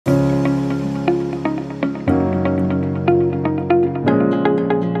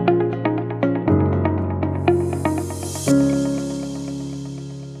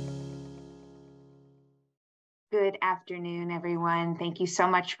afternoon, everyone. Thank you so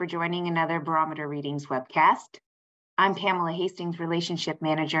much for joining another Barometer Readings webcast. I'm Pamela Hastings, Relationship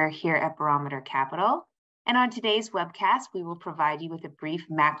Manager here at Barometer Capital. And on today's webcast, we will provide you with a brief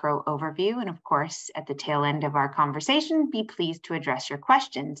macro overview. And of course, at the tail end of our conversation, be pleased to address your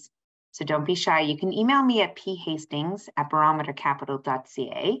questions. So don't be shy. You can email me at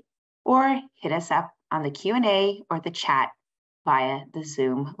phastings@barometercapital.ca or hit us up on the Q&A or the chat via the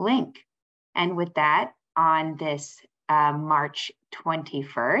Zoom link. And with that, on this March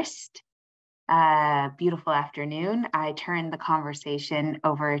 21st, beautiful afternoon, I turn the conversation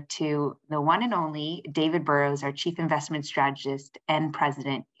over to the one and only David Burrows, our Chief Investment Strategist and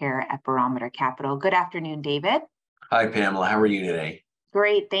President here at Barometer Capital. Good afternoon, David. Hi, Pamela. How are you today?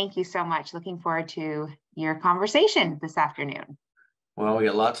 Great. Thank you so much. Looking forward to your conversation this afternoon. Well, we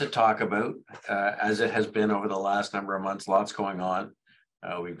got lots to talk about, as it has been over the last number of months, lots going on.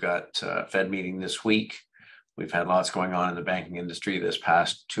 We've got a Fed meeting this week. We've had lots going on in the banking industry this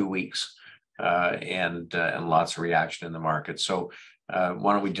past 2 weeks, and lots of reaction in the market. So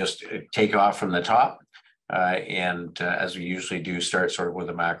why don't we just take off from the top and as we usually do, start sort of with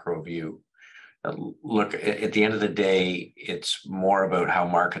a macro view. Look, at the end of the day, it's more about how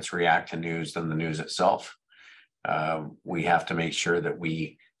markets react to news than the news itself. We have to make sure that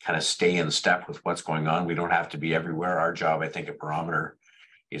we kind of stay in step with what's going on. We don't have to be everywhere. Our job, I think, at Barometer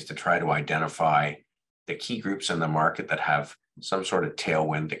is to try to identify the key groups in the market that have some sort of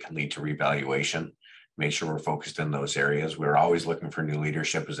tailwind that can lead to revaluation, make sure we're focused in those areas. We're always looking for new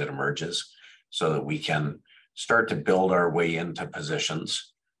leadership as it emerges so that we can start to build our way into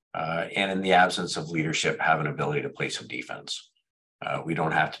positions. And in the absence of leadership, have an ability to play some defense. We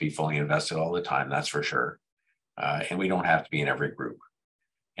don't have to be fully invested all the time, that's for sure. And we don't have to be in every group.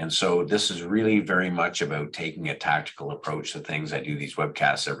 And so this is really very much about taking a tactical approach to things. I do these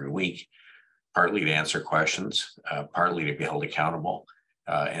webcasts every week, partly to answer questions, partly to be held accountable,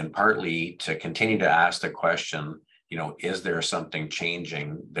 and partly to continue to ask the question, is there something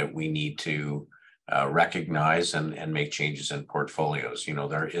changing that we need to recognize and make changes in portfolios?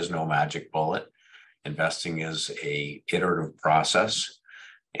 There is no magic bullet. Investing is an iterative process.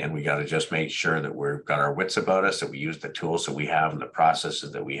 And we got to just make sure that we've got our wits about us, that we use the tools that we have and the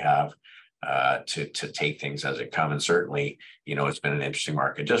processes that we have to take things as it comes. And certainly, it's been an interesting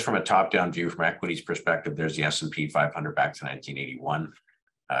market. Just from a top-down view, from equities perspective, there's the S&P 500 back to 1981.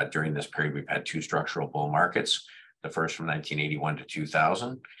 During this period, we've had two structural bull markets, the first from 1981 to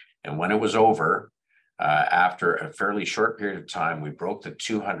 2000. And when it was over, after a fairly short period of time, we broke the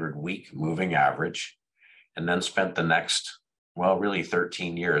 200-week moving average and then spent the next really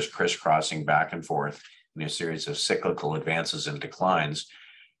 13 years crisscrossing back and forth in a series of cyclical advances and declines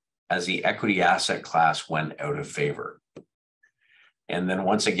as the equity asset class went out of favor. And then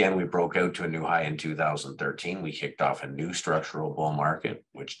once again, we broke out to a new high in 2013. We kicked off a new structural bull market,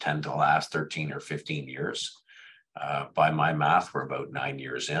 which tend to last 13 or 15 years. By my math, we're about 9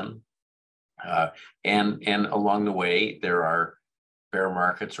 years in. And along the way, there are bear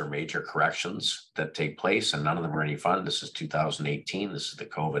markets or major corrections that take place, and none of them are any fun. This is 2018. This is the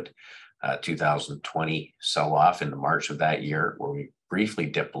COVID 2020 sell-off in March of that year, where we briefly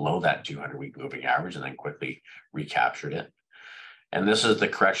dipped below that 200-week moving average and then quickly recaptured it. And this is the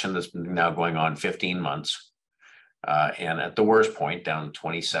correction that's been now going on 15 months. And at the worst point, down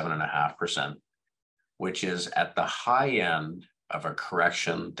 27.5%, which is at the high end of a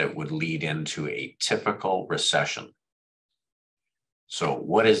correction that would lead into a typical recession. So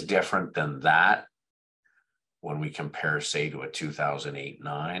what is different than that when we compare, say, to a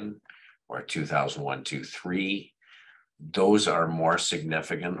 2008-9 or a 2001-2-3? Those are more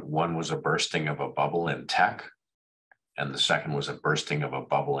significant. One was a bursting of a bubble in tech, and the second was a bursting of a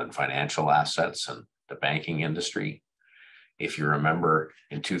bubble in financial assets and the banking industry. If you remember,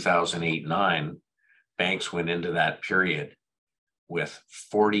 in 2008-9, banks went into that period with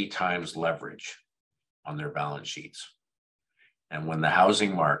 40 times leverage on their balance sheets. And when the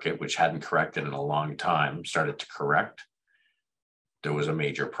housing market, which hadn't corrected in a long time, started to correct, there was a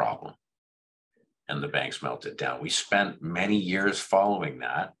major problem. And the banks melted down. We spent many years following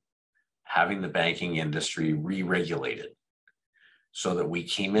that, having the banking industry re-regulated so that we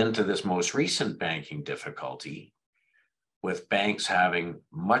came into this most recent banking difficulty with banks having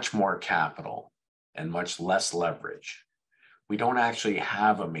much more capital and much less leverage. We don't actually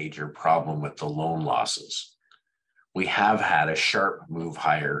have a major problem with the loan losses. We have had a sharp move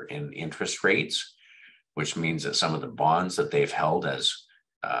higher in interest rates, which means that some of the bonds that they've held as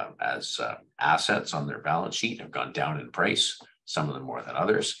assets on their balance sheet have gone down in price, some of them more than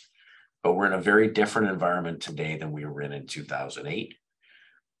others. But we're in a very different environment today than we were in 2008.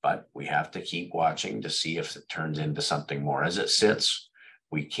 but we have to keep watching to see if it turns into something more. As it sits,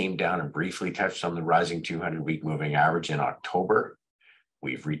 we came down and briefly touched on the rising 200-week moving average in October.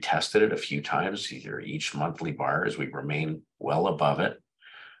 We've retested it a few times, either each monthly bar, as we remain well above it.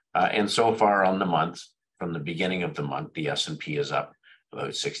 And so far on the month, from the beginning of the month, the S&P is up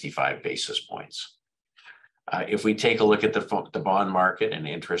about 65 basis points. If we take a look at the bond market and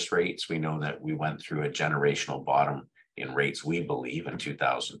interest rates, we know that we went through a generational bottom in rates, we believe, in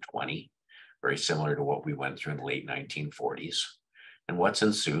 2020, very similar to what we went through in the late 1940s. And what's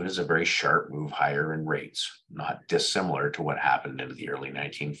ensued is a very sharp move higher in rates, not dissimilar to what happened in the early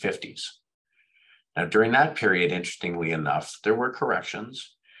 1950s. Now, during that period, interestingly enough, there were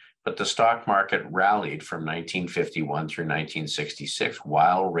corrections, but the stock market rallied from 1951 through 1966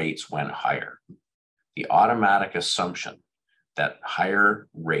 while rates went higher. The automatic assumption that higher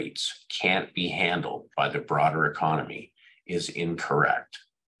rates can't be handled by the broader economy is incorrect,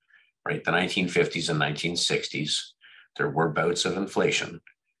 right? The 1950s and 1960s, there were bouts of inflation,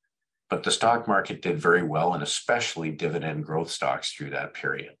 but the stock market did very well, and especially dividend growth stocks through that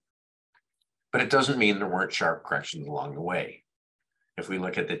period. But it doesn't mean there weren't sharp corrections along the way. If we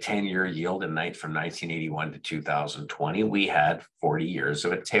look at the 10-year yield from 1981 to 2020, we had 40 years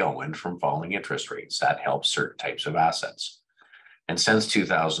of a tailwind from falling interest rates. That helps certain types of assets. And since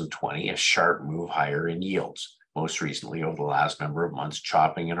 2020, a sharp move higher in yields, most recently over the last number of months,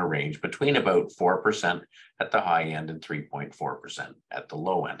 chopping in a range between about 4% at the high end and 3.4% at the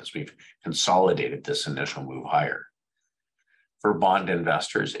low end, as we've consolidated this initial move higher. For bond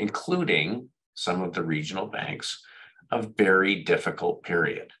investors, including some of the regional banks, a very difficult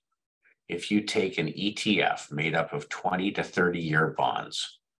period. If you take an ETF made up of 20 to 30-year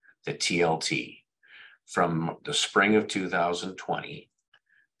bonds, the TLT, from the spring of 2020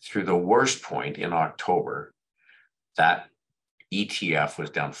 through the worst point in October, that ETF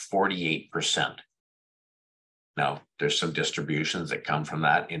was down 48%. Now, there's some distributions that come from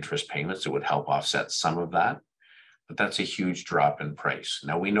that, interest payments that would help offset some of that, but that's a huge drop in price.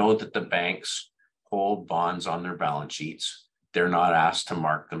 Now, we know that the banks hold bonds on their balance sheets. They're not asked to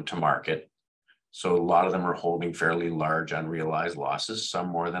mark them to market. So a lot of them are holding fairly large unrealized losses, some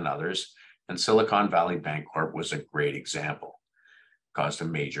more than others. And Silicon Valley Bancorp was a great example. Caused a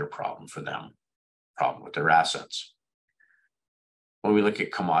major problem for them, problem with their assets. When we look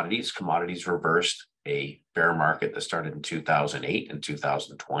at commodities, commodities reversed a bear market that started in 2008 and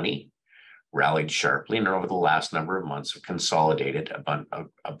 2020, rallied sharply, and over the last number of months have consolidated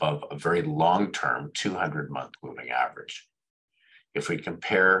above a very long-term 200-month moving average. If we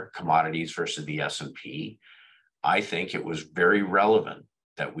compare commodities versus the S&P, I think it was very relevant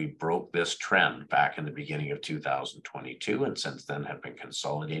that we broke this trend back in the beginning of 2022, and since then have been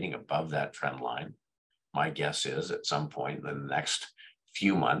consolidating above that trend line. My guess is at some point in the next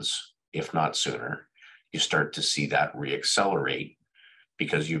few months, if not sooner, you start to see that reaccelerate,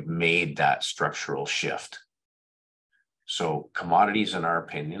 because you've made that structural shift. So commodities, in our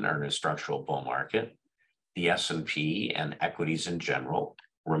opinion, are in a structural bull market. The S&P and equities in general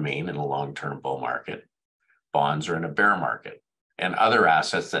remain in a long-term bull market. Bonds are in a bear market. And other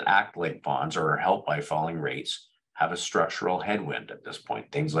assets that act like bonds or are helped by falling rates have a structural headwind at this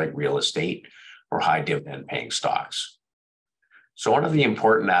point, things like real estate or high dividend paying stocks. So one of the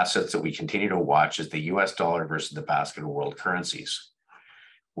important assets that we continue to watch is the US dollar versus the basket of world currencies.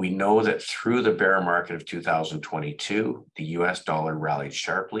 We know that through the bear market of 2022, the US dollar rallied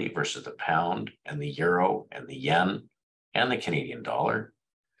sharply versus the pound and the euro and the yen and the Canadian dollar.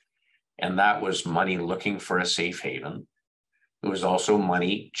 And that was money looking for a safe haven. It was also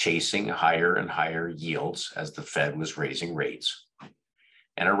money chasing higher and higher yields as the Fed was raising rates.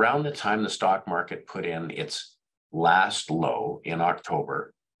 And around the time the stock market put in its last low in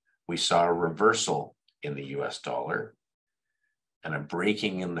October, we saw a reversal in the US dollar and a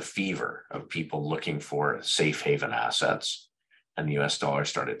breaking in the fever of people looking for safe haven assets, and the US dollar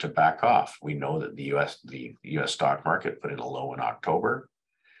started to back off. We know that the US stock market put in a low in October,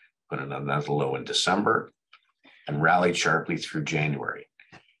 put in another low in December, and rallied sharply through January.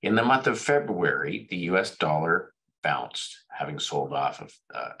 In the month of February, the US dollar bounced, having sold off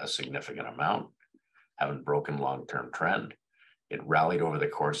a significant amount, having broken long-term trend. It rallied over the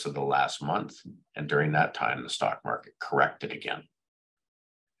course of the last month, and during that time, the stock market corrected again.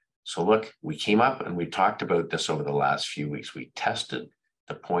 So look, we came up and we talked about this over the last few weeks. We tested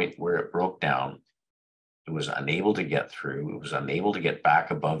the point where it broke down. It was unable to get through. It was unable to get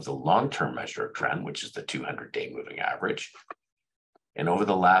back above the long-term measure of trend, which is the 200-day moving average. And over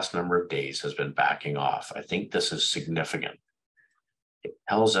the last number of days has been backing off. I think this is significant. It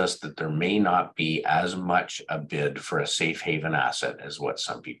tells us that there may not be as much a bid for a safe haven asset as what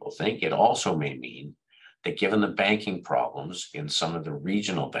some people think. It also may mean that given the banking problems in some of the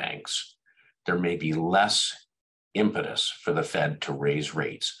regional banks, there may be less impetus for the Fed to raise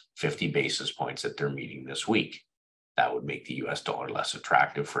rates 50 basis points at their meeting this week. That would make the US dollar less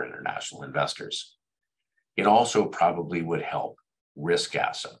attractive for international investors. It also probably would help risk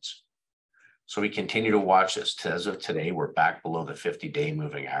assets. So we continue to watch this. As of today, we're back below the 50-day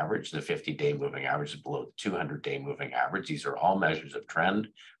moving average. The 50-day moving average is below the 200-day moving average. These are all measures of trend.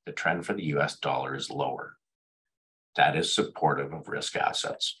 The trend for the US dollar is lower. That is supportive of risk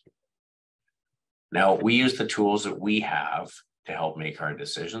assets. Now, we use the tools that we have to help make our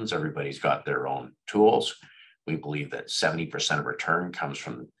decisions. Everybody's got their own tools. We believe that 70% of return comes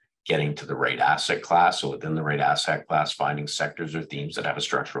from getting to the right asset class. So within the right asset class, finding sectors or themes that have a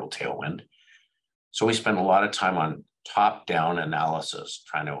structural tailwind. So we spend a lot of time on top-down analysis,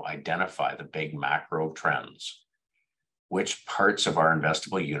 trying to identify the big macro trends. Which parts of our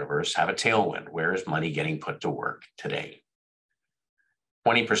investable universe have a tailwind? Where is money getting put to work today?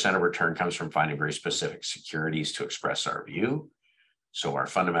 20% of return comes from finding very specific securities to express our view. So our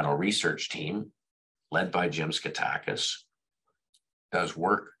fundamental research team, led by Jim Skatakis, does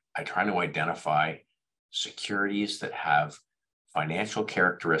work by trying to identify securities that have financial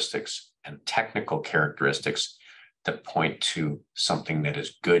characteristics and technical characteristics that point to something that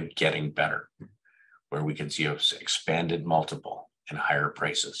is good getting better, where we can see an expanded multiple and higher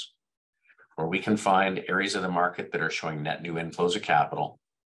prices, where we can find areas of the market that are showing net new inflows of capital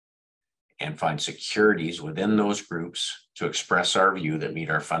and find securities within those groups to express our view that meet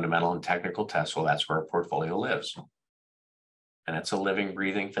our fundamental and technical tests. Well, that's where our portfolio lives. And it's a living,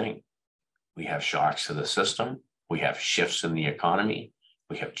 breathing thing. We have shocks to the system. We have shifts in the economy.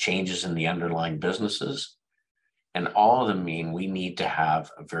 We have changes in the underlying businesses. And all of them mean we need to have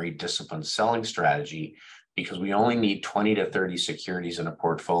a very disciplined selling strategy, because we only need 20 to 30 securities in a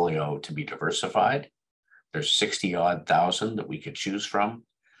portfolio to be diversified. There's 60-odd thousand that we could choose from.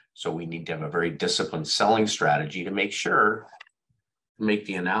 So we need to have a very disciplined selling strategy to make sure, make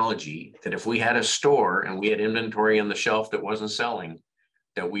the analogy that if we had a store and we had inventory on the shelf that wasn't selling,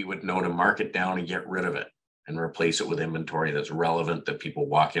 that we would know to mark it down and get rid of it and replace it with inventory that's relevant, that people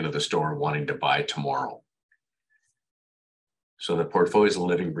walk into the store wanting to buy tomorrow. So the portfolio is a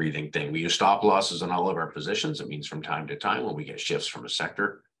living, breathing thing. We use stop losses on all of our positions. It means from time to time when we get shifts from a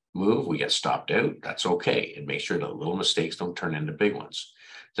sector move, we get stopped out. That's okay. And make sure that little mistakes don't turn into big ones.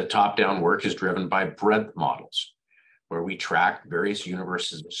 The top-down work is driven by breadth models, where we track various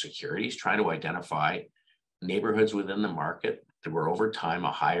universes of securities, trying to identify neighborhoods within the market that where over time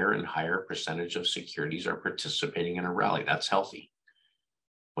a higher and higher percentage of securities are participating in a rally. That's healthy.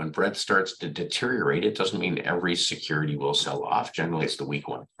 When breadth starts to deteriorate, it doesn't mean every security will sell off. Generally, it's the weak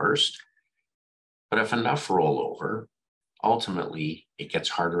one first. But if enough roll over, ultimately, it gets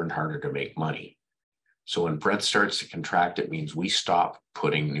harder and harder to make money. So when breadth starts to contract, it means we stop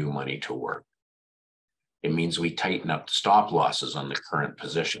putting new money to work. It means we tighten up the stop losses on the current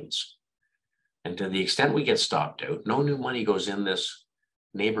positions. And to the extent we get stopped out, no new money goes in this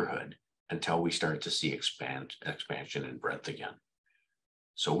neighborhood until we start to see expansion in breadth again.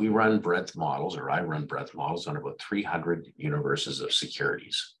 So we run breadth models, or I run breadth models on about 300 universes of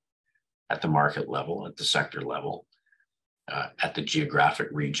securities at the market level, at the sector level, at the geographic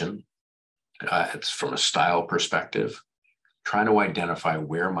region. It's from a style perspective, trying to identify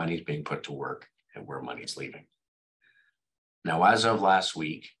where money's being put to work and where money's leaving. Now, as of last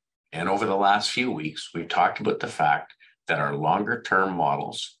week, and over the last few weeks, we've talked about the fact that our longer term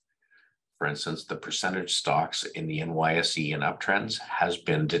models, for instance, the percentage stocks in the NYSE and uptrends has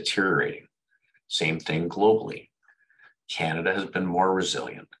been deteriorating. Same thing globally. Canada has been more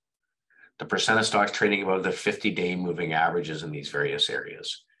resilient. The percent of stocks trading above the 50-day moving averages in these various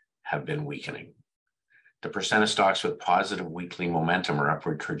areas have been weakening. The percent of stocks with positive weekly momentum or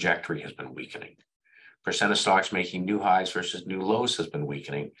upward trajectory has been weakening. Percent of stocks making new highs versus new lows has been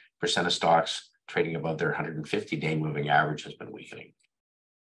weakening. Percent of stocks trading above their 150-day moving average has been weakening.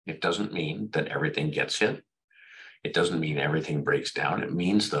 It doesn't mean that everything gets hit. It doesn't mean everything breaks down. It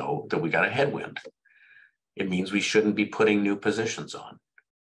means, though, that we got a headwind. It means we shouldn't be putting new positions on.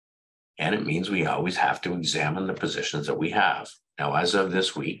 And it means we always have to examine the positions that we have. Now, as of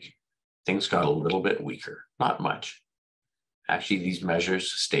this week, things got a little bit weaker, not much. Actually, these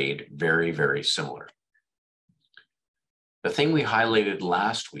measures stayed very, very similar. The thing we highlighted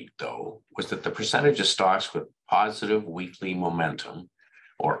last week, though, was that the percentage of stocks with positive weekly momentum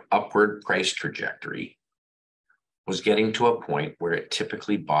or upward price trajectory was getting to a point where it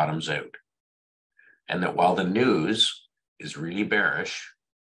typically bottoms out. And that while the news is really bearish,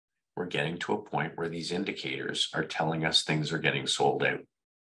 we're getting to a point where these indicators are telling us things are getting sold out.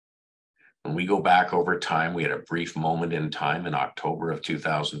 When we go back over time, we had a brief moment in time in October of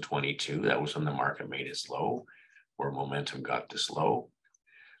 2022. That was when the market made its low, where momentum got this low.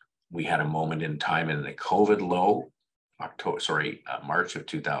 We had a moment in time in the COVID low, March of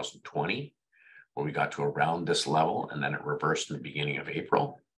 2020, where we got to around this level, and then it reversed in the beginning of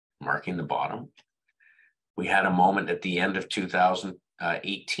April, marking the bottom. We had a moment at the end of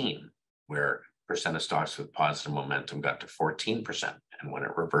 2018 where percent of stocks with positive momentum got to 14%. And when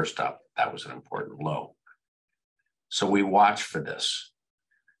it reversed up, that was an important low. So we watch for this.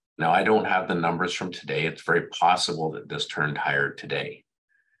 Now, I don't have the numbers from today. It's very possible that this turned higher today,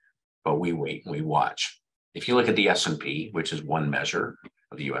 but we wait and we watch. If you look at the S&P, which is one measure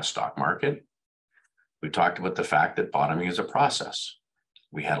of the US stock market, we talked about the fact that bottoming is a process.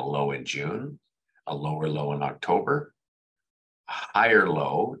 We had a low in June, a lower low in October, a higher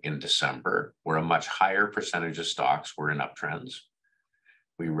low in December, where a much higher percentage of stocks were in uptrends.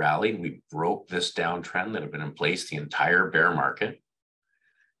 We rallied, we broke this downtrend that had been in place the entire bear market.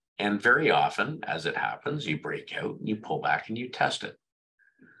 And very often, as it happens, you break out, and you pull back and you test it.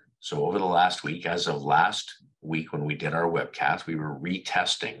 So over the last week, as of last week when we did our webcast, we were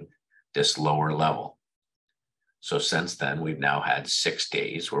retesting this lower level. So since then, we've now had 6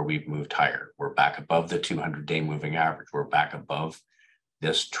 days where we've moved higher. We're back above the 200-day moving average. We're back above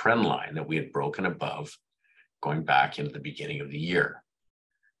this trend line that we had broken above going back into the beginning of the year.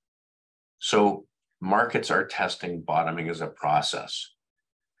 So markets are testing bottoming as a process.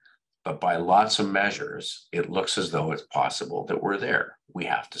 But by lots of measures, it looks as though it's possible that we're there. We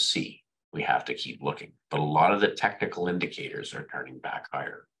have to see. We have to keep looking. But a lot of the technical indicators are turning back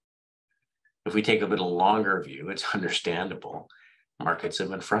higher. If we take a little longer view, it's understandable. Markets have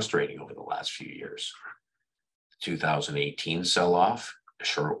been frustrating over the last few years. The 2018 sell-off, a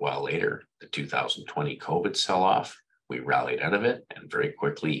short while later, the 2020 COVID sell-off, we rallied out of it and very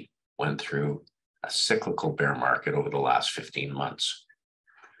quickly went through a cyclical bear market over the last 15 months.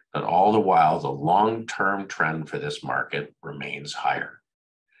 But all the while, the long-term trend for this market remains higher.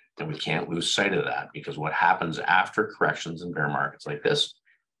 And we can't lose sight of that, because what happens after corrections in bear markets like this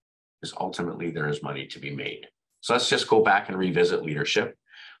is ultimately there is money to be made. So let's just go back and revisit leadership.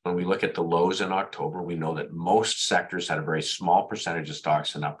 When we look at the lows in October, we know that most sectors had a very small percentage of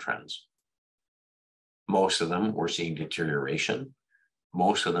stocks in uptrends. Most of them were seeing deterioration.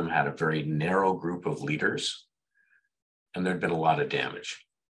 Most of them had a very narrow group of leaders, and there'd been a lot of damage.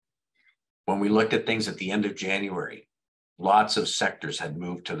 When we looked at things at the end of January, lots of sectors had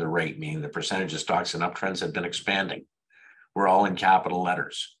moved to the right, meaning the percentage of stocks in uptrends had been expanding. We're all in capital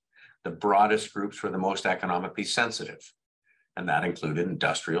letters. The broadest groups were the most economically sensitive, and that included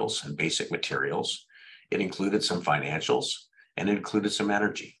industrials and basic materials. It included some financials, and it included some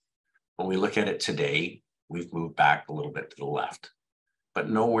energy. When we look at it today, we've moved back a little bit to the left, but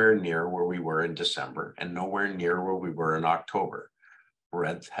nowhere near where we were in December and nowhere near where we were in October.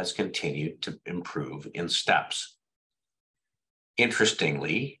 Breadth has continued to improve in steps.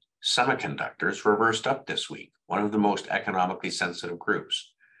 Interestingly, semiconductors reversed up this week, one of the most economically sensitive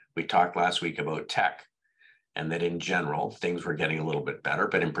groups. We talked last week about tech, and that in general, things were getting a little bit better,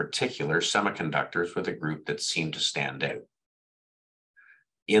 but in particular, semiconductors were the group that seemed to stand out.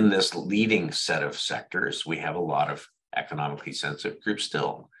 In this leading set of sectors, we have a lot of economically sensitive groups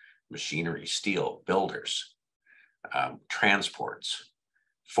still: machinery, steel, builders, transports,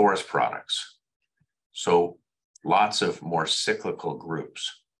 forest products. So lots of more cyclical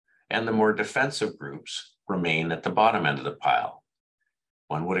groups, and the more defensive groups remain at the bottom end of the pile.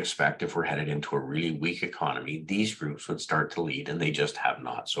 One would expect if we're headed into a really weak economy, these groups would start to lead, and they just have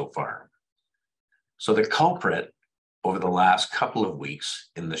not so far. So the culprit over the last couple of weeks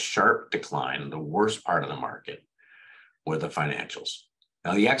in the sharp decline, the worst part of the market, were the financials.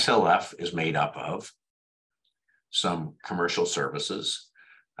 Now, the XLF is made up of some commercial services,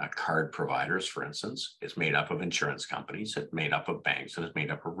 card providers, for instance. It's made up of insurance companies, it's made up of banks, and it's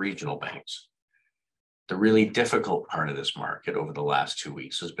made up of regional banks. The really difficult part of this market over the last 2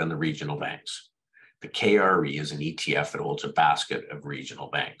 weeks has been the regional banks. The KRE is an ETF that holds a basket of regional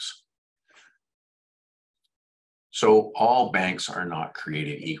banks. So all banks are not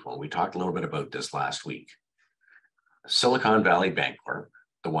created equal. We talked a little bit about this last week. Silicon Valley Bancorp,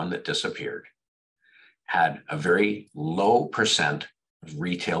 the one that disappeared, had a very low percent of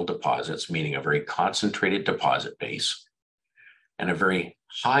retail deposits, meaning a very concentrated deposit base, and a very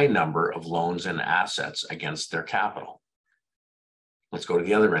high number of loans and assets against their capital. Let's go to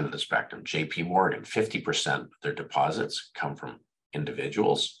the other end of the spectrum. JP Morgan, 50% of their deposits come from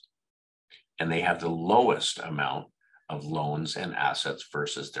individuals, and they have the lowest amount of loans and assets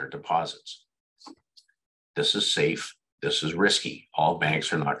versus their deposits. This is safe. This is risky. All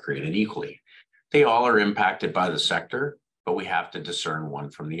banks are not created equally. They all are impacted by the sector, but we have to discern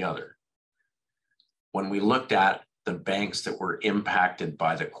one from the other. When we looked at the banks that were impacted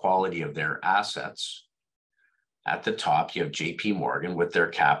by the quality of their assets, at the top, you have JP Morgan with their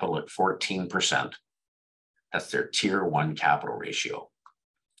capital at 14%. That's their tier 1 capital ratio.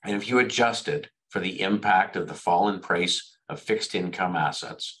 And if you adjusted for the impact of the fall in price of fixed income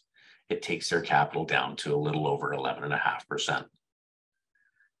assets, it takes their capital down to a little over 11.5%.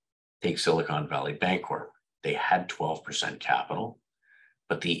 Take Silicon Valley Bancorp. They had 12% capital,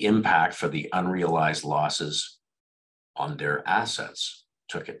 but the impact for the unrealized losses on their assets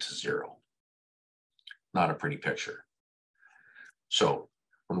took it to 0. Not a pretty picture. So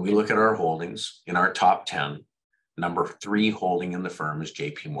when we look at our holdings in our top 10, number 3 holding in the firm is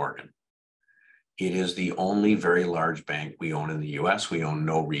JP Morgan. It is the only very large bank we own in the US. We own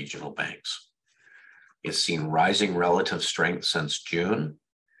no regional banks. It's seen rising relative strength since June.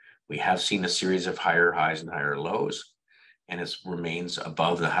 We have seen a series of higher highs and higher lows, and it remains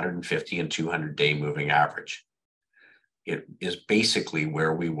above the 150 and 200-day moving average. It is basically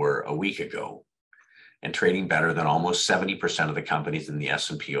where we were a week ago and trading better than almost 70% of the companies in the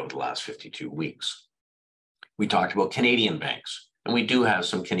S&P over the last 52 weeks. We talked about Canadian banks, and we do have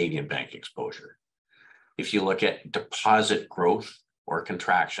some Canadian bank exposure. If you look at deposit growth or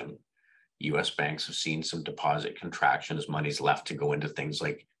contraction, US banks have seen some deposit contraction as money's left to go into things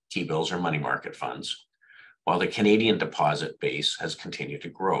like T-bills or money market funds, while the Canadian deposit base has continued to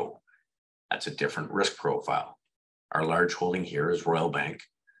grow. That's a different risk profile. Our large holding here is Royal Bank.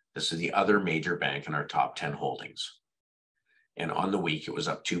 This is the other major bank in our top 10 holdings. And on the week, it was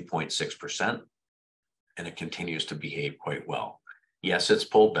up 2.6%, and it continues to behave quite well. Yes, it's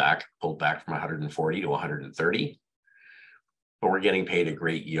pulled back from 140 to 130, but we're getting paid a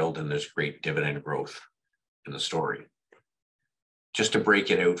great yield and there's great dividend growth in the story. Just to break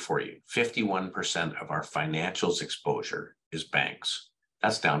it out for you, 51% of our financials exposure is banks.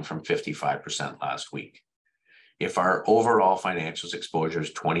 That's down from 55% last week. If our overall financials exposure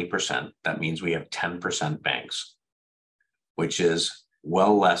is 20%, that means we have 10% banks, which is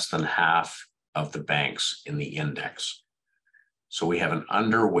well less than half of the banks in the index. So we have an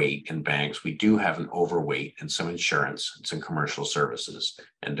underweight in banks. We do have an overweight in some insurance and some commercial services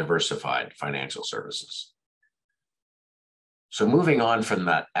and diversified financial services. So moving on from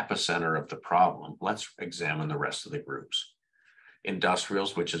that epicenter of the problem, let's examine the rest of the groups.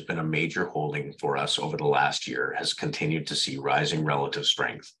 Industrials, which has been a major holding for us over the last year, has continued to see rising relative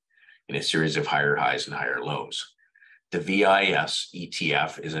strength in a series of higher highs and higher lows. The VIS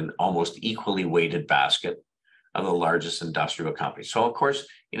ETF is an almost equally weighted basket of the largest industrial companies. So of course,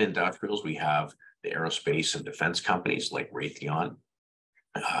 in industrials, we have the aerospace and defense companies like Raytheon,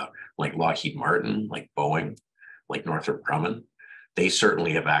 like Lockheed Martin, like Boeing, like Northrop Grumman. They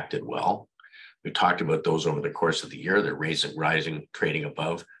certainly have acted well. We talked about those over the course of the year. They're rising, trading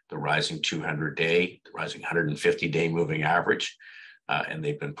above the rising 200-day, the rising 150-day moving average. And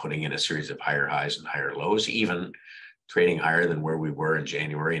they've been putting in a series of higher highs and higher lows, even trading higher than where we were in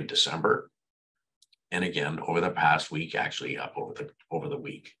January and December. And again, over the past week, actually up over the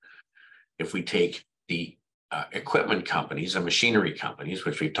week. If we take the equipment companies and machinery companies,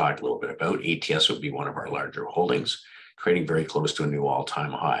 which we've talked a little bit about, ATS would be one of our larger holdings, trading very close to a new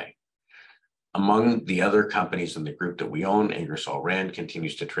all-time high. Among the other companies in the group that we own, Ingersoll Rand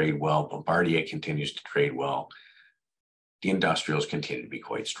continues to trade well, Bombardier continues to trade well. The industrials continue to be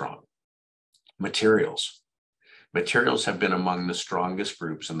quite strong. Materials. Materials have been among the strongest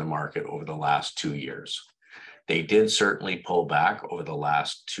groups in the market over the last 2 years. They did certainly pull back over the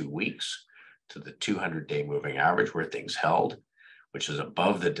last 2 weeks to the 200-day moving average where things held, which is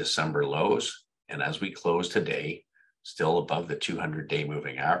above the December lows. And as we close today, still above the 200-day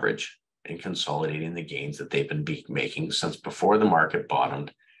moving average and consolidating the gains that they've been making since before the market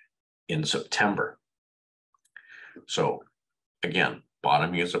bottomed in September. So again,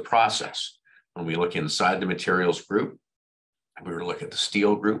 bottoming is a process. When we look inside the materials group, we were to look at the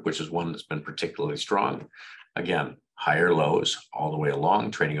steel group, which is one that's been particularly strong. Again, higher lows all the way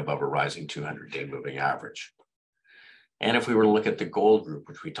along, trading above a rising 200-day moving average. And if we were to look at the gold group,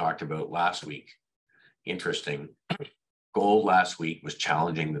 which we talked about last week, interesting, gold last week was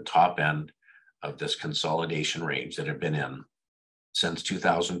challenging the top end of this consolidation range that had been in since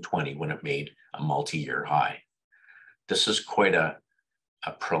 2020 when it made a multi-year high. This is quite a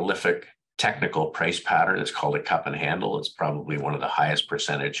prolific technical price pattern. It's called a cup and handle. It's probably one of the highest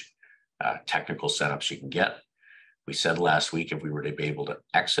percentage technical setups you can get. We said last week if we were to be able to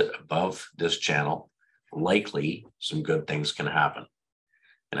exit above this channel likely some good things can happen.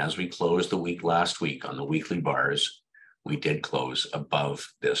 And as we closed the week last week on the weekly bars, we did close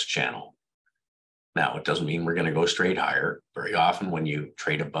above this channel. Now, it doesn't mean we're going to go straight higher. Very often when you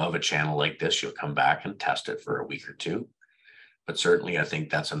trade above a channel like this, you'll come back and test it for a week or two. But certainly, I think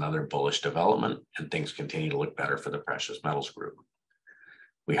that's another bullish development, and things continue to look better for the precious metals group.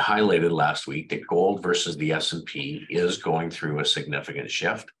 We highlighted last week that gold versus the S&P is going through a significant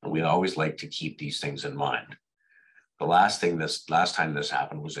shift, and we always like to keep these things in mind. The last time this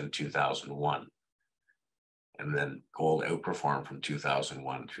happened was in 2001, and then gold outperformed from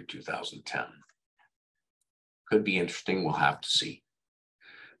 2001 through 2010. Could be interesting. We'll have to see.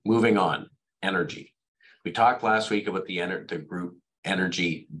 Moving on, energy. We talked last week about the group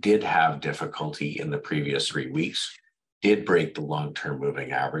energy did have difficulty in the previous 3 weeks, did break the long-term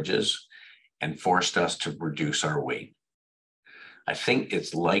moving averages, and forced us to reduce our weight. I think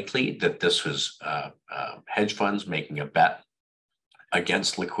it's likely that this was hedge funds making a bet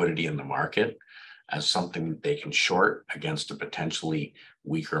against liquidity in the market as something that they can short against a potentially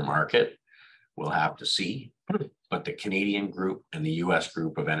weaker market. We'll have to see. But the Canadian group and the US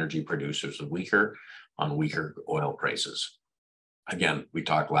group of energy producers are weaker on weaker oil prices. Again, we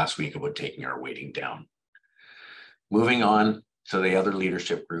talked last week about taking our weighting down. Moving on to the other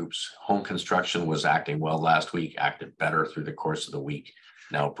leadership groups, home construction was acting well last week, acted better through the course of the week,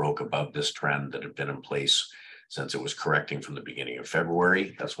 now broke above this trend that had been in place since it was correcting from the beginning of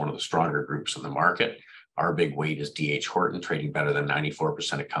February. That's one of the stronger groups in the market. Our big weight is DH Horton, trading better than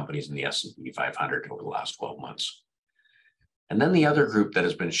 94% of companies in the S&P 500 over the last 12 months. And then the other group that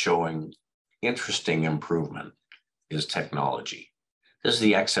has been showing interesting improvement is technology. This is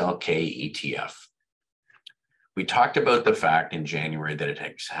the XLK ETF. We talked about the fact in January that it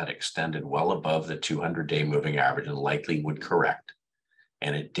had extended well above the 200-day moving average and likely would correct,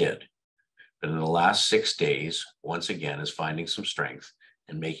 and it did. But in the last 6 days, once again, is finding some strength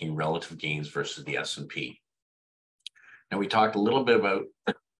and making relative gains versus the S&P. Now, we talked a little bit about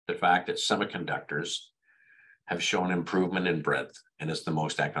the fact that semiconductors have shown improvement in breadth and is the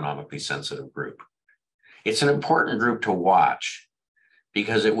most economically sensitive group. It's an important group to watch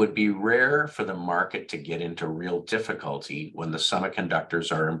because it would be rare for the market to get into real difficulty when the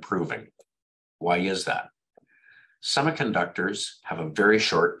semiconductors are improving. Why is that? Semiconductors have a very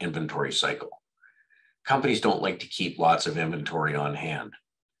short inventory cycle. Companies don't like to keep lots of inventory on hand.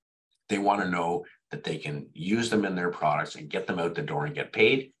 They want to know that they can use them in their products and get them out the door and get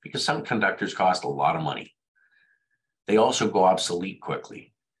paid because semiconductors cost a lot of money. They also go obsolete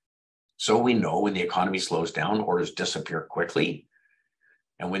quickly. So we know when the economy slows down, orders disappear quickly.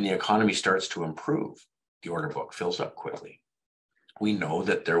 And when the economy starts to improve, the order book fills up quickly. We know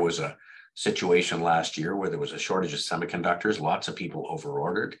that there was a situation last year where there was a shortage of semiconductors, lots of people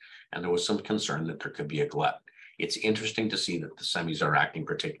overordered, and there was some concern that there could be a glut. It's interesting to see that the semis are acting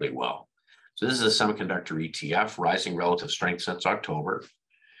particularly well. So this is a semiconductor ETF, rising relative strength since October,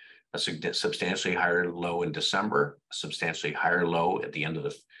 a substantially higher low in December, a substantially higher low at the end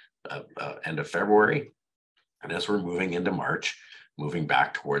of February. And as we're moving into March, moving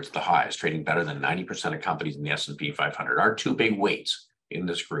back towards the highs, trading better than 90% of companies in the S&P 500. Our two big weights in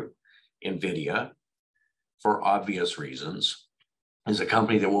this group, NVIDIA, for obvious reasons, is a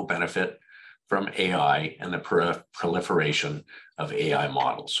company that will benefit from AI and the proliferation of AI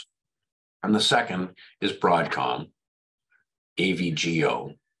models. And the second is Broadcom,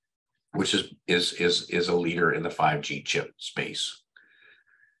 AVGO, which is a leader in the 5G chip space.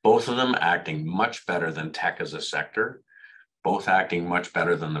 Both of them acting much better than tech as a sector, both acting much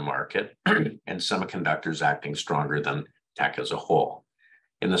better than the market, and semiconductors acting stronger than tech as a whole.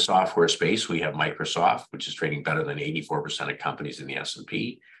 In the software space, we have Microsoft, which is trading better than 84% of companies in the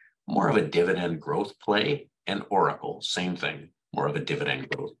S&P, more of a dividend growth play, and Oracle, same thing, more of a dividend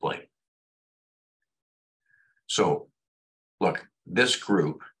growth play. So, look, this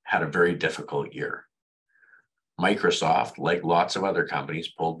group had a very difficult year. Microsoft, like lots of other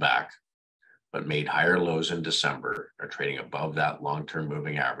companies, pulled back, but made higher lows in December, are trading above that long-term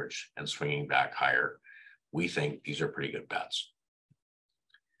moving average and swinging back higher. We think these are pretty good bets.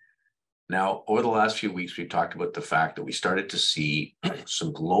 Now, over the last few weeks, we've talked about the fact that we started to see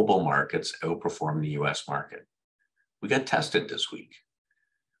some global markets outperform the US market. We got tested this week.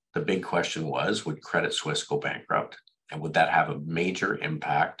 The big question was, would Credit Suisse go bankrupt? And would that have a major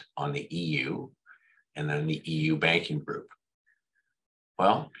impact on the EU and then the EU banking group?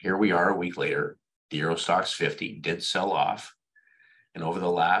 Well, here we are a week later. The Euro Stoxx 50 did sell off. And over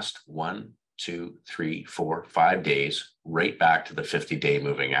the last 1, 2, 3, 4, 5 days, right back to the 50-day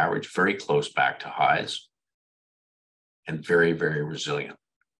moving average, very close back to highs, and very, very resilient.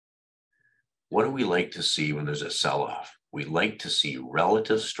 What do we like to see when there's a sell-off? We like to see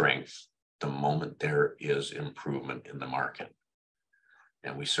relative strength the moment there is improvement in the market.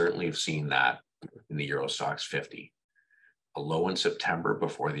 And we certainly have seen that in the Euro Stoxx 50. A low in September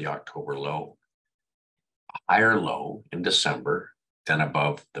before the October low, a higher low in December than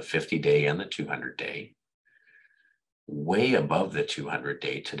above the 50-day and the 200-day, way above the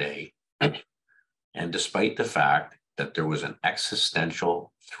 200-day today. And despite the fact that there was an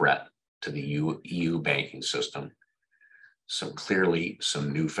existential threat to the EU banking system, clearly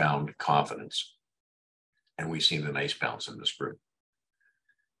some newfound confidence. And we've seen a nice bounce in this group.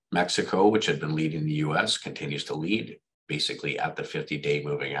 Mexico, which had been leading the US, continues to lead basically at the 50-day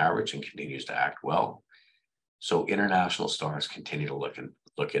moving average and continues to act well. So international stocks continue to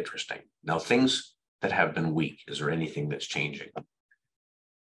look interesting. Now, things that have been weak, is there anything that's changing?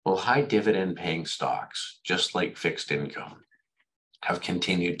 Well, high dividend paying stocks, just like fixed income, have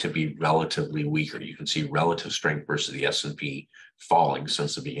continued to be relatively weaker. You can see relative strength versus the S&P falling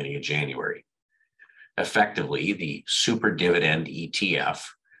since the beginning of January. Effectively, the super dividend ETF,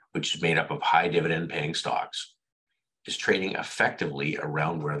 which is made up of high dividend paying stocks, is trading effectively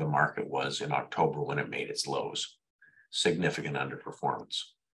around where the market was in October when it made its lows. Significant underperformance.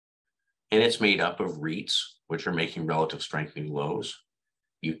 And it's made up of REITs, which are making relative strength new lows,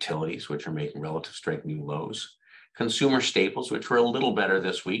 utilities, which are making relative strength new lows, consumer staples, which were a little better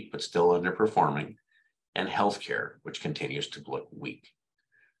this week, but still underperforming, and healthcare, which continues to look weak.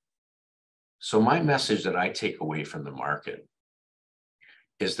 So my message that I take away from the market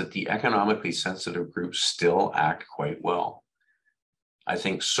is that the economically sensitive groups still act quite well. I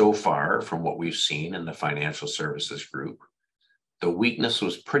think so far from what we've seen in the financial services group, the weakness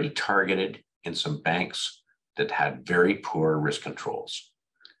was pretty targeted in some banks that had very poor risk controls.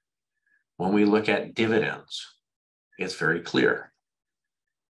 When we look at dividends, it's very clear.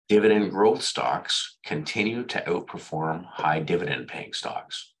 Dividend growth stocks continue to outperform high dividend paying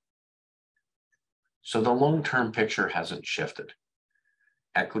stocks. So the long-term picture hasn't shifted.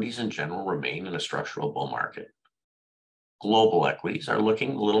 Equities in general remain in a structural bull market. Global equities are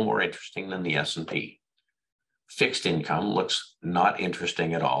looking a little more interesting than the S&P. Fixed income looks not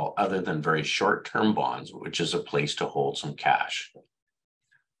interesting at all, other than very short-term bonds, which is a place to hold some cash.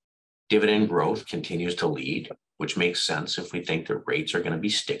 Dividend growth continues to lead, which makes sense if we think that rates are going to be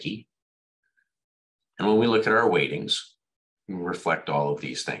sticky. And when we look at our weightings, we reflect all of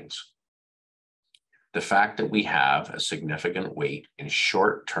these things. The fact that we have a significant weight in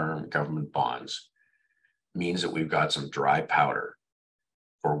short-term government bonds means that we've got some dry powder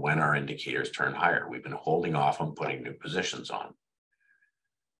for when our indicators turn higher. We've been holding off on putting new positions on.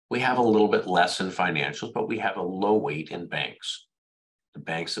 We have a little bit less in financials, but we have a low weight in banks. The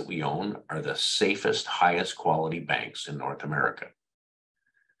banks that we own are the safest, highest quality banks in North America.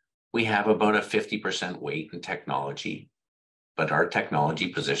 We have about a 50% weight in technology, but our technology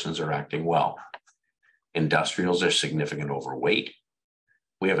positions are acting well. Industrials are significant overweight.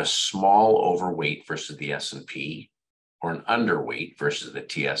 We have a small overweight versus the S&P, or an underweight versus the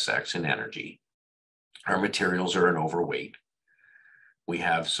TSX in energy. Our materials are an overweight. We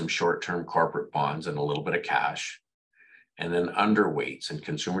have some short-term corporate bonds and a little bit of cash, and then underweights in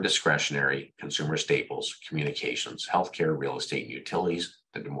consumer discretionary, consumer staples, communications, healthcare, real estate, and utilities,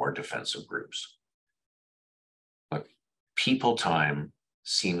 the more defensive groups. Look, people time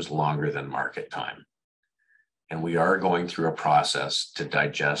seems longer than market time. And we are going through a process to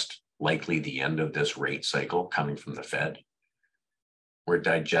digest likely the end of this rate cycle coming from the Fed. We're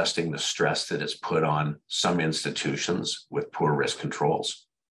digesting the stress that it's put on some institutions with poor risk controls.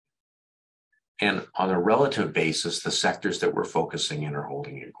 And on a relative basis, the sectors that we're focusing in are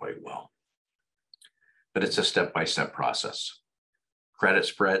holding in quite well. But it's a step-by-step process. Credit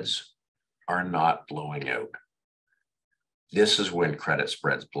spreads are not blowing out. This is when credit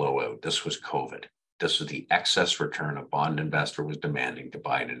spreads blow out. This was COVID. This was the excess return a bond investor was demanding to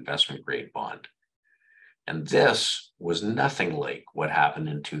buy an investment grade bond. And this was nothing like what happened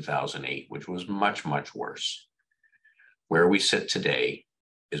in 2008, which was much, much worse. Where we sit today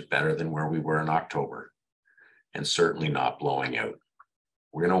is better than where we were in October, and certainly not blowing out.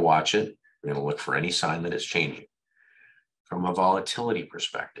 We're going to watch it. We're going to look for any sign that it's changing. From a volatility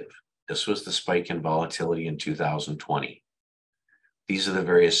perspective, this was the spike in volatility in 2020. These are the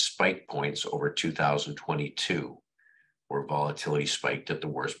various spike points over 2022, where volatility spiked at the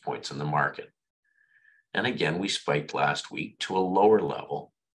worst points in the market. And again, we spiked last week to a lower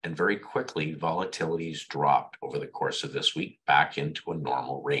level, and very quickly, volatility's dropped over the course of this week back into a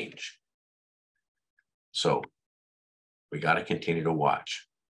normal range. So we got to continue to watch.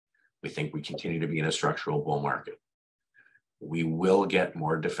 We think we continue to be in a structural bull market. We will get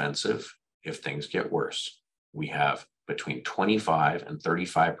more defensive if things get worse. We have between 25 and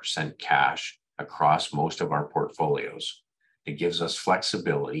 35% cash across most of our portfolios. It gives us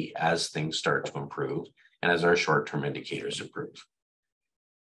flexibility as things start to improve and as our short-term indicators improve.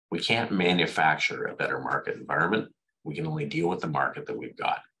 We can't manufacture a better market environment. We can only deal with the market that we've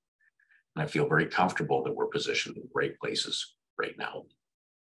got. And I feel very comfortable that we're positioned in great places right now.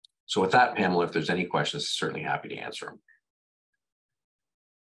 So with that, Pamela, if there's any questions, certainly happy to answer them.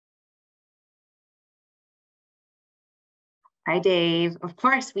 Hi, Dave. Of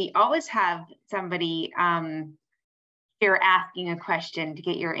course, we always have somebody here asking a question to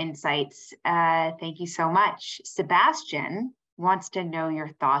get your insights. Thank you so much. Sebastian wants to know your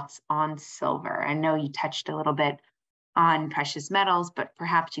thoughts on silver. I know you touched a little bit on precious metals, but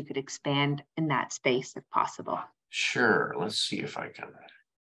perhaps you could expand in that space if possible. Sure. Let's see if I can.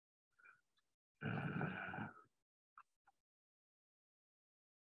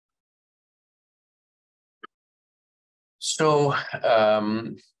 So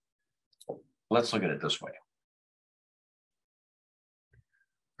let's look at it this way.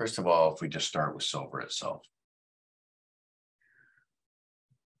 First of all, if we just start with silver itself.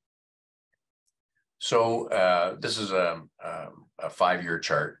 So this is a 5-year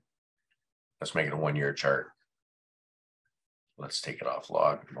chart. Let's make it a 1-year chart. Let's take it off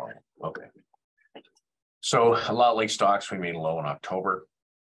log. Okay. So a lot like stocks, we made a low in October.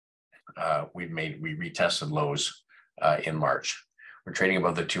 We retested lows in March. We're trading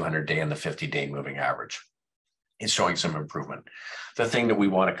above the 200-day and the 50-day moving average. It's showing some improvement. The thing that we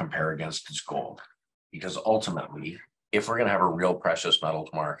want to compare against is gold, because ultimately, if we're going to have a real precious metals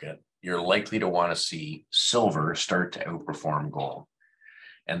market, you're likely to want to see silver start to outperform gold.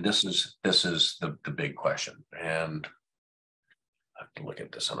 And this is the big question. And I have to look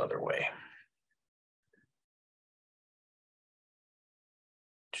at this another way.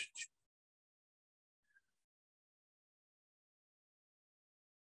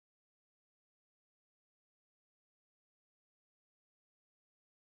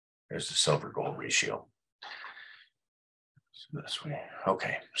 There's the silver gold ratio. So this way.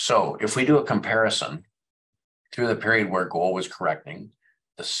 Okay. So if we do a comparison through the period where gold was correcting,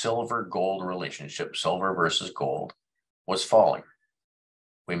 the silver gold relationship, silver versus gold, was falling.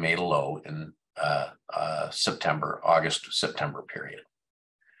 We made a low in August-September period.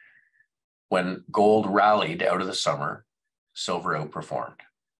 When gold rallied out of the summer, silver outperformed.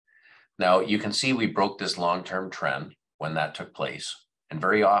 Now you can see we broke this long-term trend when that took place. And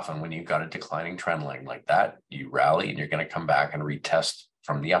very often when you've got a declining trend line like that, you rally and you're going to come back and retest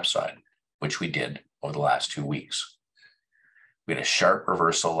from the upside, which we did over the last 2 weeks. We had a sharp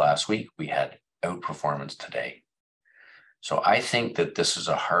reversal last week. We had outperformance today. So I think that this is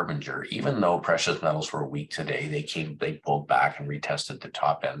a harbinger. Even though precious metals were weak today, they pulled back and retested the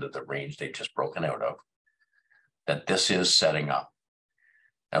top end of the range they've just broken out of, that this is setting up.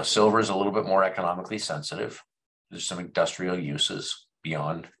 Now, silver is a little bit more economically sensitive. There's some industrial uses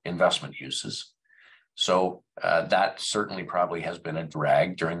beyond investment uses. So that certainly probably has been a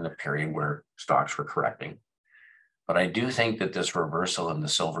drag during the period where stocks were correcting. But I do think that this reversal in the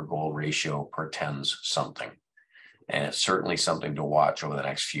silver gold ratio portends something. And it's certainly something to watch over the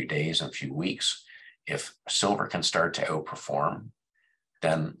next few days and few weeks. If silver can start to outperform,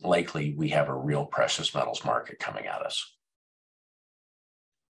 then likely we have a real precious metals market coming at us.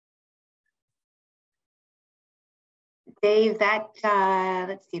 Dave,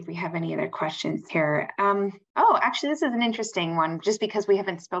 let's see if we have any other questions here. Oh, actually, this is an interesting one, just because we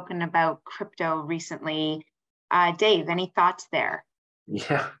haven't spoken about crypto recently. Dave, any thoughts there?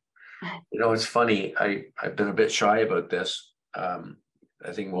 Yeah, it's funny. I've been a bit shy about this. I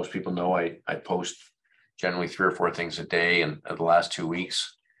think most people know I post generally 3 or 4 things a day, and the last 2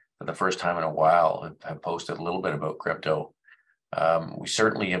 weeks, for the first time in a while, I've posted a little bit about crypto. We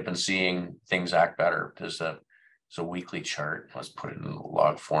certainly have been seeing things act better. There's a weekly chart. Let's put it in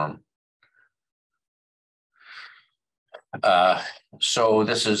log form. So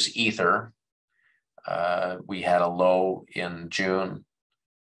this is Ether. We had a low in June.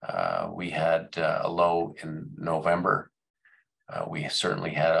 We had a low in November. We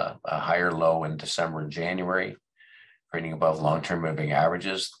certainly had a higher low in December and January, trading above long-term moving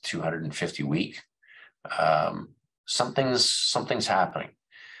averages, 250 week. Something's happening.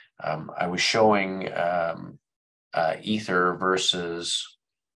 I was showing Ether versus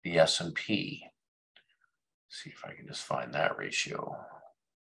the S&P. See if I can just find that ratio.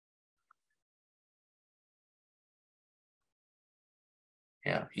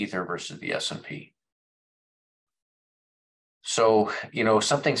 Yeah, Ether versus the S&P. So,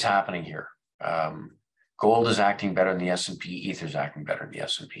 something's happening here. Gold is acting better than the S&P. Ether's acting better than the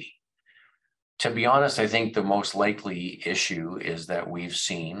S&P. To be honest, I think the most likely issue is that we've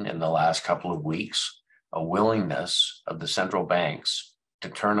seen in the last couple of weeks a willingness of the central banks to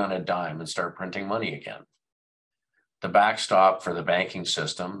turn on a dime and start printing money again. The backstop for the banking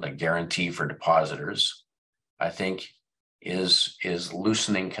system, the guarantee for depositors, I think is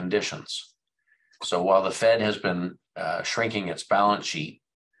loosening conditions. So while the Fed has been shrinking its balance sheet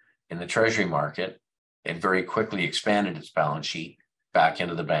in the Treasury market, it very quickly expanded its balance sheet back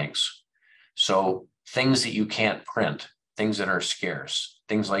into the banks. So things that you can't print, things that are scarce,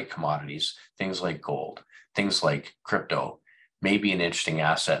 things like commodities, things like gold, things like crypto, may be an interesting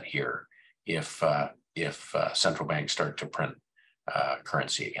asset here if central banks start to print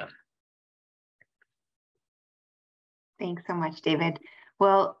currency again. Thanks so much, David.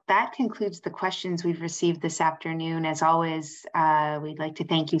 Well, that concludes the questions we've received this afternoon. As always, we'd like to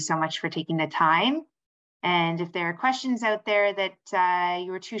thank you so much for taking the time. And if there are questions out there that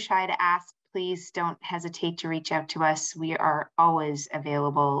you were too shy to ask, please don't hesitate to reach out to us. We are always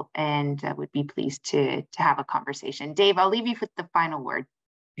available and would be pleased to have a conversation. Dave, I'll leave you with the final word.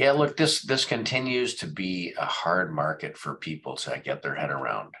 Yeah, look, this continues to be a hard market for people to get their head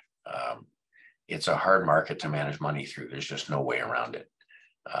around. It's a hard market to manage money through. There's just no way around it.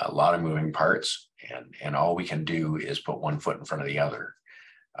 A lot of moving parts, and all we can do is put one foot in front of the other.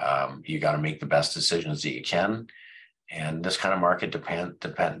 You got to make the best decisions that you can. And this kind of market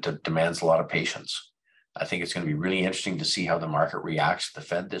demands a lot of patience. I think it's going to be really interesting to see how the market reacts to the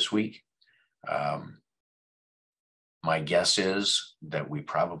Fed this week. My guess is that we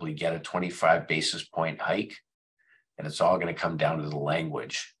probably get a 25 basis point hike, and it's all going to come down to the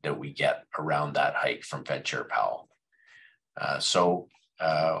language that we get around that hike from Fed Chair Powell.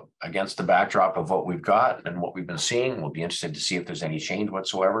 Against the backdrop of what we've got and what we've been seeing, we'll be interested to see if there's any change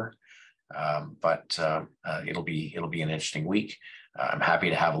whatsoever. But it'll be an interesting week. I'm happy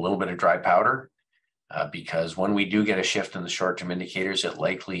to have a little bit of dry powder because when we do get a shift in the short-term indicators, it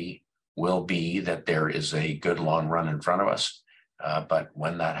likely will be that there is a good long run in front of us. But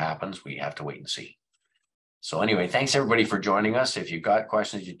when that happens, we have to wait and see. So anyway, thanks everybody for joining us. If you've got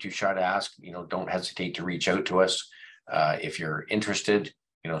questions you're too shy to ask, don't hesitate to reach out to us. If you're interested,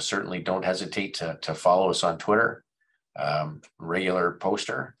 certainly don't hesitate to follow us on Twitter, regular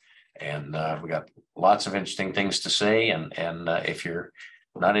poster. And we got lots of interesting things to say. And if you're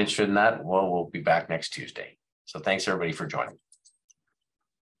not interested in that, well, we'll be back next Tuesday. So thanks everybody for joining.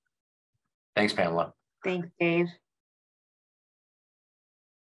 Thanks, Pamela. Thanks, Dave.